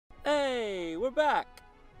we're back.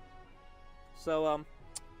 So,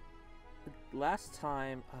 last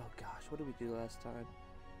time, oh gosh, what did we do last time?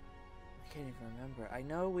 I can't even remember. I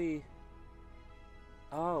know we,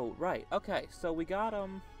 oh, right, okay, so we got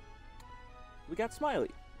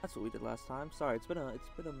Smiley. That's what we did last time. Sorry, it's been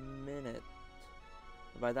a minute.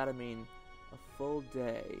 By that I mean a full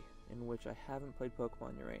day in which I haven't played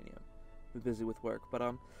Pokemon Uranium. I've been busy with work, but,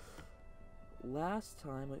 last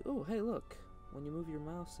time, oh, hey, look, when you move your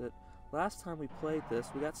mouse, last time we played this,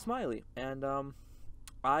 we got Smiley, and,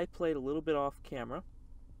 I played a little bit off camera.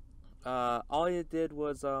 All I did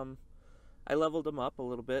was, I leveled him up a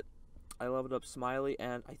little bit. I leveled up Smiley,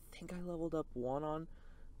 and I think I leveled up one on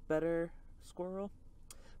Better Squirrel.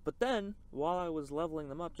 But then, while I was leveling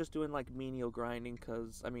them up, just doing, like, menial grinding,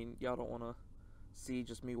 because, I mean, y'all don't want to see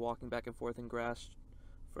just me walking back and forth in grass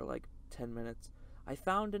for, like, 10 minutes. I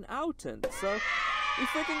found an Outen, so we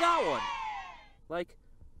freaking got one! Like,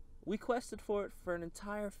 we quested for it for an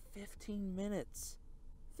entire 15 minutes.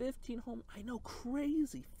 15 home, I know,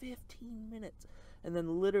 crazy, 15 minutes. And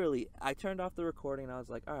then literally, I turned off the recording and I was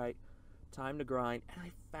like, alright, time to grind. And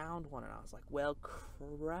I found one and I was like, well,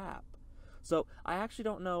 crap. So, I actually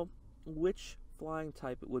don't know which flying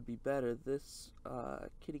type it would be better, this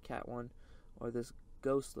kitty cat one or this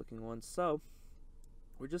ghost looking one. So,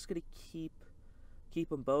 we're just going to keep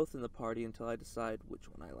them both in the party until I decide which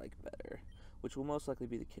one I like better, which will most likely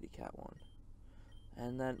be the kitty cat one.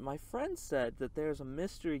 And then my friend said that there's a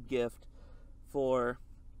mystery gift for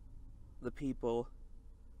the people.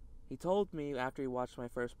 He told me after he watched my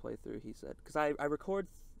first playthrough, he said, because I record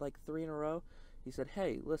like 3 in a row, he said,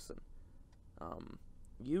 hey, listen,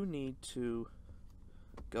 you need to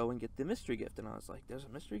go and get the mystery gift. And I was like, there's a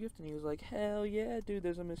mystery gift? And he was like, hell yeah, dude,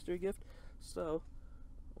 there's a mystery gift. So,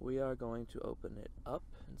 we are going to open it up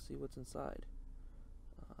and see what's inside.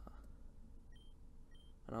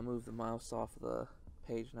 And I'll move the mouse off the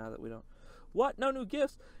page now that we don't... What? No new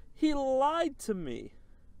gifts? He lied to me!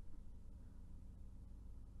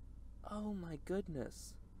 Oh my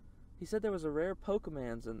goodness. He said there was a rare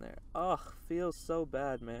Pokemans in there. Ugh, feels so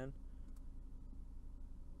bad, man.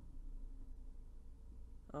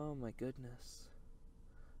 Oh my goodness.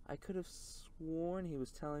 I could have sworn he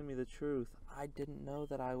was telling me the truth. I didn't know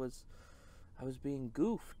that I was being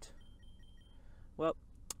goofed. Well,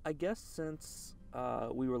 I guess since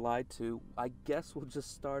we were lied to, I guess we'll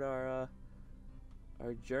just start our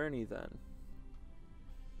journey then.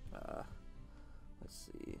 Let's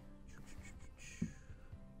see.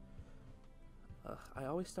 I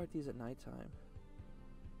always start these at nighttime,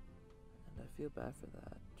 and I feel bad for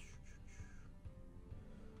that.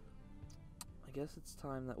 I guess it's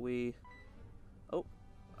time that we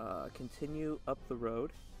continue up the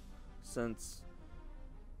road, since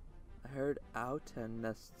I heard Outen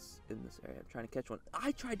nests in this area. I'm trying to catch one.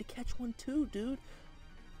 I tried to catch one too, dude!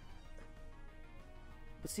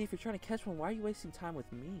 But see, if you're trying to catch one, why are you wasting time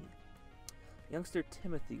with me? Youngster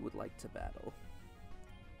Timothy would like to battle.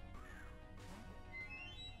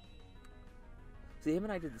 See, him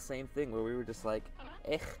and I did the same thing, where we were just like,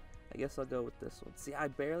 I guess I'll go with this one. See, I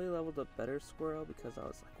barely leveled up Better Squirrel because I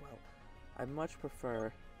was like, well, I much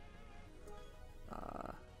prefer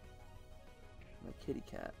my kitty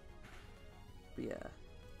cat. But yeah.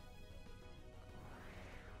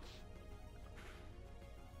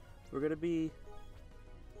 We're gonna be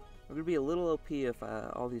a little OP if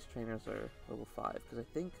all these trainers are level 5, because I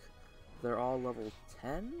think they're all level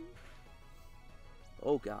 10?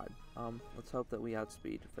 Oh god. Let's hope that we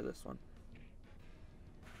outspeed for this one.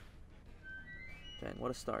 Dang, what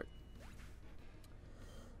a start.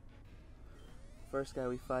 First guy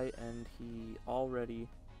we fight, and he already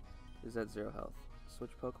is at 0 health.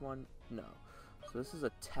 Switch Pokemon? No. So this is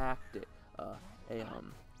a tactic, a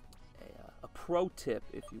pro tip,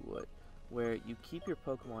 if you would, where you keep your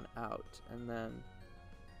Pokemon out, and then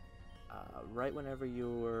right whenever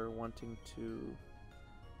you're wanting to,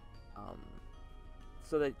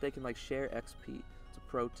 so that they can like share XP. It's a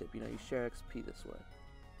pro tip, you know, you share XP this way.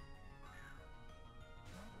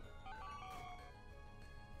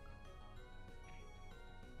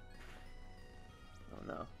 Oh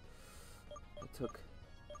no. I took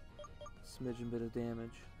a smidgen bit of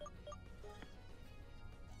damage.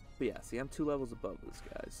 But yeah, see, I'm 2 levels above this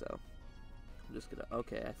guy, so I'm just gonna...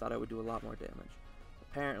 Okay, I thought I would do a lot more damage.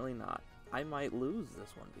 Apparently not. I might lose this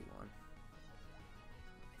 1v1.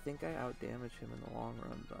 I think I outdamage him in the long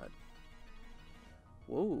run, but...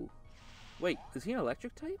 Whoa. Wait, is he an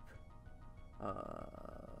electric type?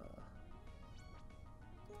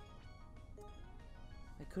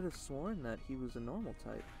 I could have sworn that he was a normal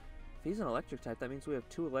type. If he's an electric type, that means we have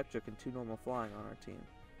 2 electric and 2 normal flying on our team,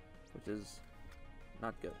 which is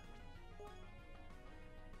not good.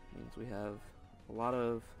 Means we have a lot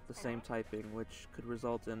of the same typing, which could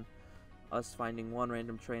result in us finding one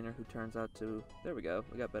random trainer who turns out to... There we go.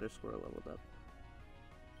 We got better squirrel leveled up.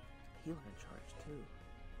 Healer in charge, too.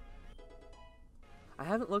 I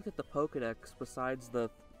haven't looked at the Pokedex besides the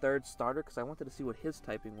third starter because I wanted to see what his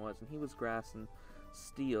typing was, and he was grass and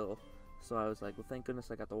steel. So I was like, well, thank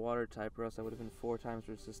goodness I got the water type, or else I would have been 4 times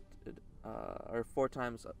resisted, or 4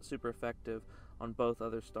 times super effective on both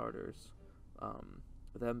other starters.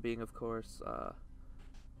 Them being, of course,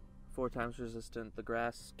 4 times resistant the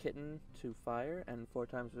grass kitten to fire, and 4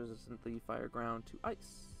 times resistant the fire ground to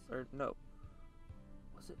ice. Or no,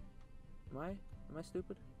 was it? Am I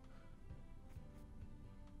stupid?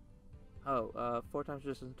 Oh, 4 times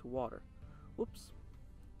resistant to water. Whoops.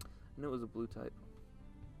 I knew it was a blue type.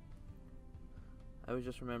 I was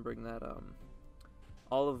just remembering that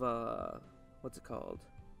all of what's it called?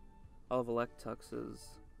 All of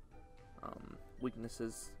Electux's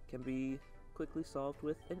weaknesses can be quickly solved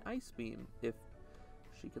with an ice beam if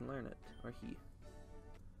she can learn it, or he.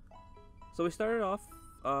 So we started off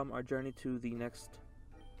our journey to the next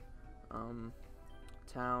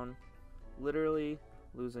town, literally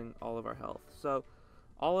losing all of our health. So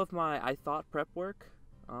all of my I thought prep work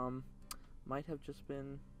might have just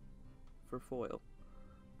been for foil,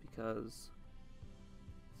 because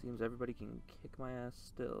it seems everybody can kick my ass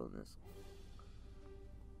still in this.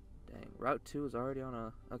 Dang, Route 2 is already on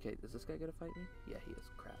a... Okay, is this guy gonna fight me? Yeah, he is.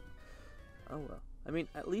 Crap. Oh well. I mean,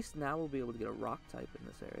 at least now we'll be able to get a rock type in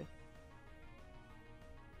this area.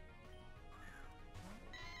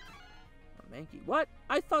 A Mankey. What?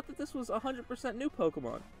 I thought that this was 100% new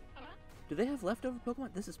Pokemon. Do they have leftover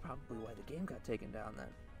Pokemon? This is probably why the game got taken down then.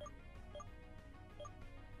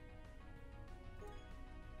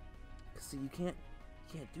 See, you can't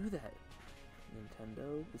do that.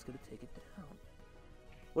 Nintendo is gonna take it down.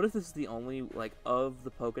 What if this is the only, like, of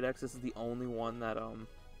the Pokedex, this is the only one that,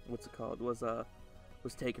 what's it called, was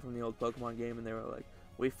taken from the old Pokemon game, and they were like,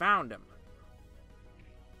 we found him.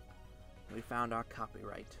 We found our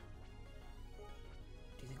copyright.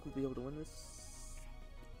 Do you think we'll be able to win this?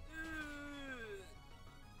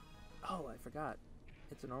 Oh, I forgot.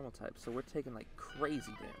 It's a normal type, so we're taking, like,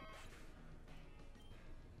 crazy damage.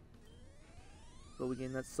 But we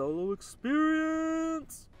gain that solo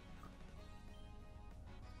experience!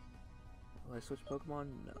 Will I switch Pokemon?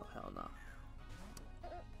 No, hell no.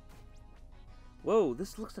 Whoa,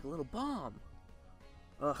 this looks like a little bomb!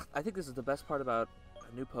 Ugh, I think this is the best part about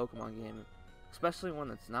a new Pokemon game, especially one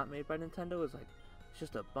that's not made by Nintendo, is like, it's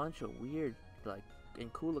just a bunch of weird, like,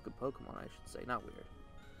 and cool looking Pokemon, I should say, not weird.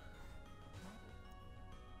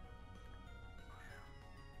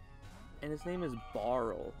 And his name is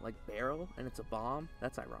Barrel, like barrel, and it's a bomb?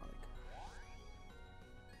 That's ironic.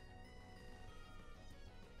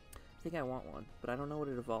 I think I want one, but I don't know what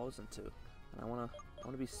it evolves into. And I wanna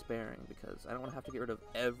be sparing, because I don't wanna have to get rid of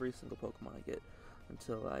every single Pokemon I get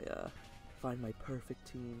until I find my perfect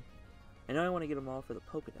team. I know I wanna get them all for the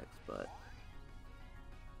Pokedex, but...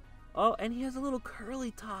 Oh, and he has a little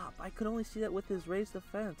curly top! I could only see that with his raised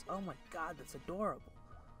defense. Oh my god, that's adorable.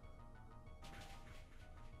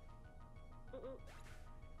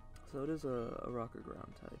 So it is a rock or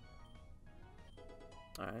ground type.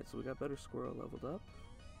 Alright, so we got better squirrel leveled up.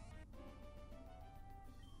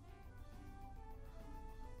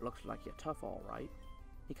 Looks like you're tough, alright.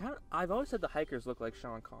 He kind of... I've always said the hikers look like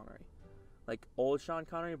Sean Connery. Like, old Sean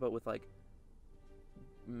Connery, but with, like,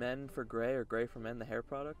 Men for Grey, or Grey for Men, the hair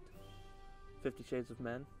product. 50 Shades of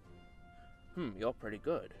Men. You're pretty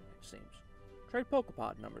good, it seems. Trade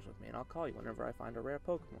Pokepod numbers with me, and I'll call you whenever I find a rare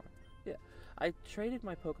Pokemon. Yeah, I traded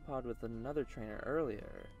my Pokepod with another trainer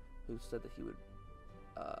earlier, who said that he would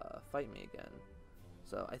fight me again.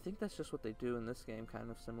 So I think that's just what they do in this game, kind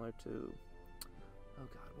of similar to... Oh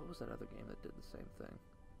god, what was that other game that did the same thing?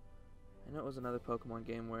 I know it was another Pokemon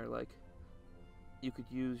game where, like, you could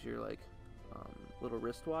use your, like, little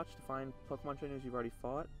wristwatch to find Pokemon trainers you've already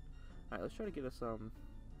fought. Alright, let's try to get us, oh,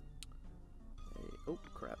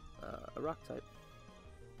 crap. A rock type.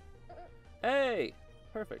 Hey!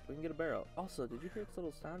 Perfect, we can get a barrel. Also, did you hear its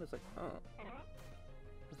little sound? It's like, oh.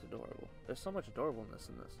 That's adorable. There's so much adorableness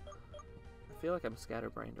in this. I feel like I'm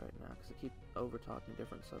scatterbrained right now, because I keep over-talking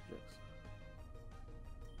different subjects.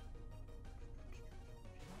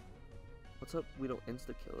 Let's hope we don't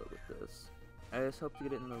insta-kill it with this. I just hope to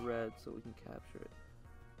get it in the red so we can capture it.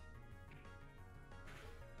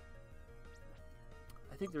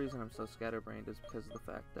 I think the reason I'm so scatterbrained is because of the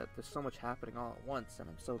fact that there's so much happening all at once, and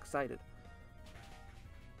I'm so excited.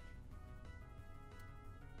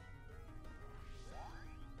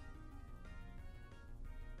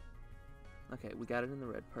 Okay, we got it in the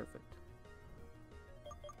red. Perfect.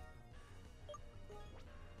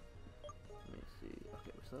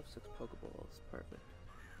 still have 6 Pokeballs. Perfect.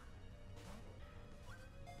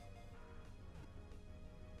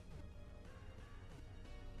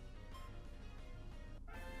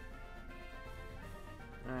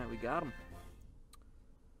 Alright, we got him.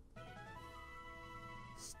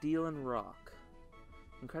 Steel and rock.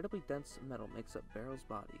 Incredibly dense metal makes up Barrel's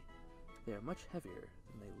body. They are much heavier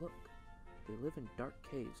than they look. They live in dark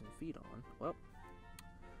caves and feed on, well,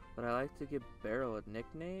 would I like to give Barrel a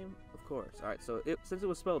nickname? Of course. Alright, so since it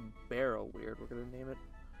was spelled Barrel weird, we're gonna name it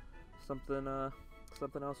something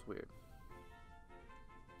else weird.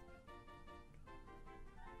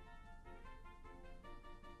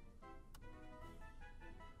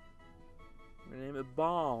 We're gonna name it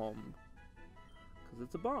Bomb. Because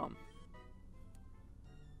it's a bomb.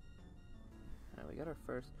 Alright, we got our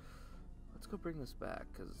first. Let's go bring this back,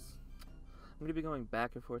 because I'm going to be going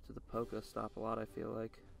back and forth to the Pokestop a lot, I feel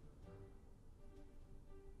like.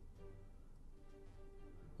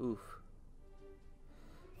 Oof.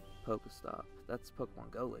 Pokestop. That's Pokemon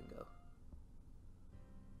Go lingo.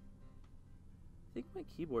 I think my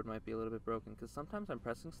keyboard might be a little bit broken, because sometimes I'm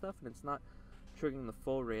pressing stuff and it's not triggering the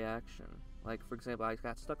full reaction. Like, for example, I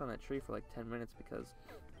got stuck on that tree for like 10 minutes because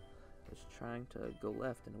I was trying to go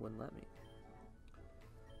left and it wouldn't let me.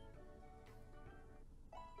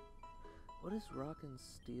 What is Rock and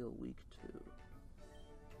Steel weak to?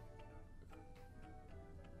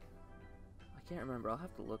 I can't remember. I'll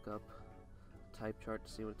have to look up the type chart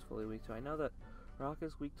to see what it's fully weak to. I know that Rock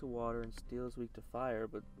is weak to water and Steel is weak to fire,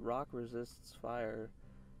 but Rock resists fire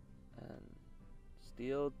and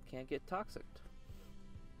Steel can't get toxic.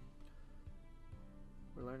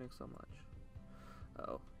 We're learning so much.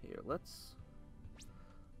 Oh, here, let's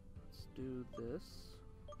do this.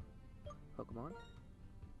 Pokemon. Let's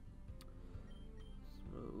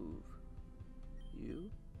move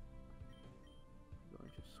you. I'm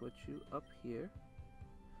going to switch you up here.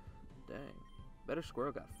 Dang. Better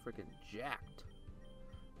Squirrel got freaking jacked.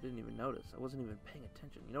 Didn't even notice. I wasn't even paying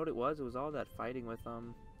attention. You know what it was? It was all that fighting with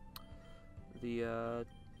the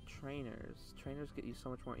trainers. Trainers get you so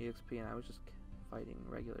much more EXP, and I was just fighting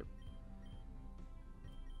regular.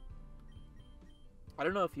 I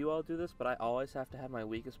don't know if you all do this, but I always have to have my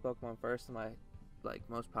weakest Pokemon first and my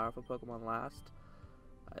most powerful Pokemon last.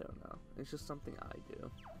 I don't know. It's just something I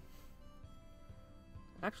do.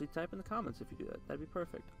 Actually, type in the comments if you do that. That'd be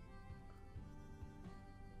perfect.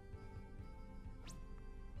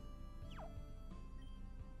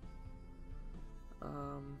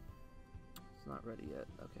 It's not ready yet.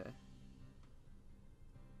 Okay.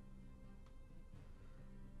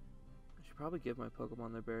 I should probably give my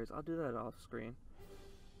Pokemon their berries. I'll do that off screen.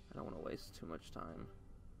 I don't want to waste too much time.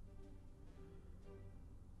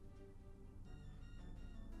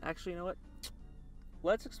 Actually, you know what?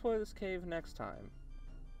 Let's explore this cave next time.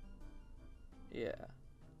 Yeah.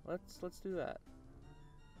 Let's do that.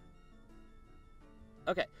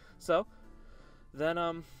 Okay. So, then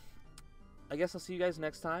I guess I'll see you guys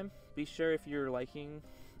next time. Be sure, if you're liking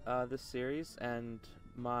this series and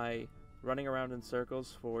my running around in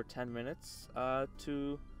circles for 10 minutes,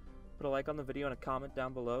 to put a like on the video and a comment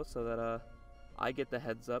down below so that I get the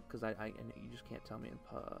heads up, because and you just can't tell me in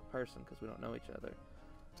person because we don't know each other.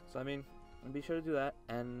 So I mean, be sure to do that,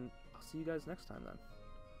 and I'll see you guys next time then.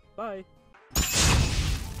 Bye!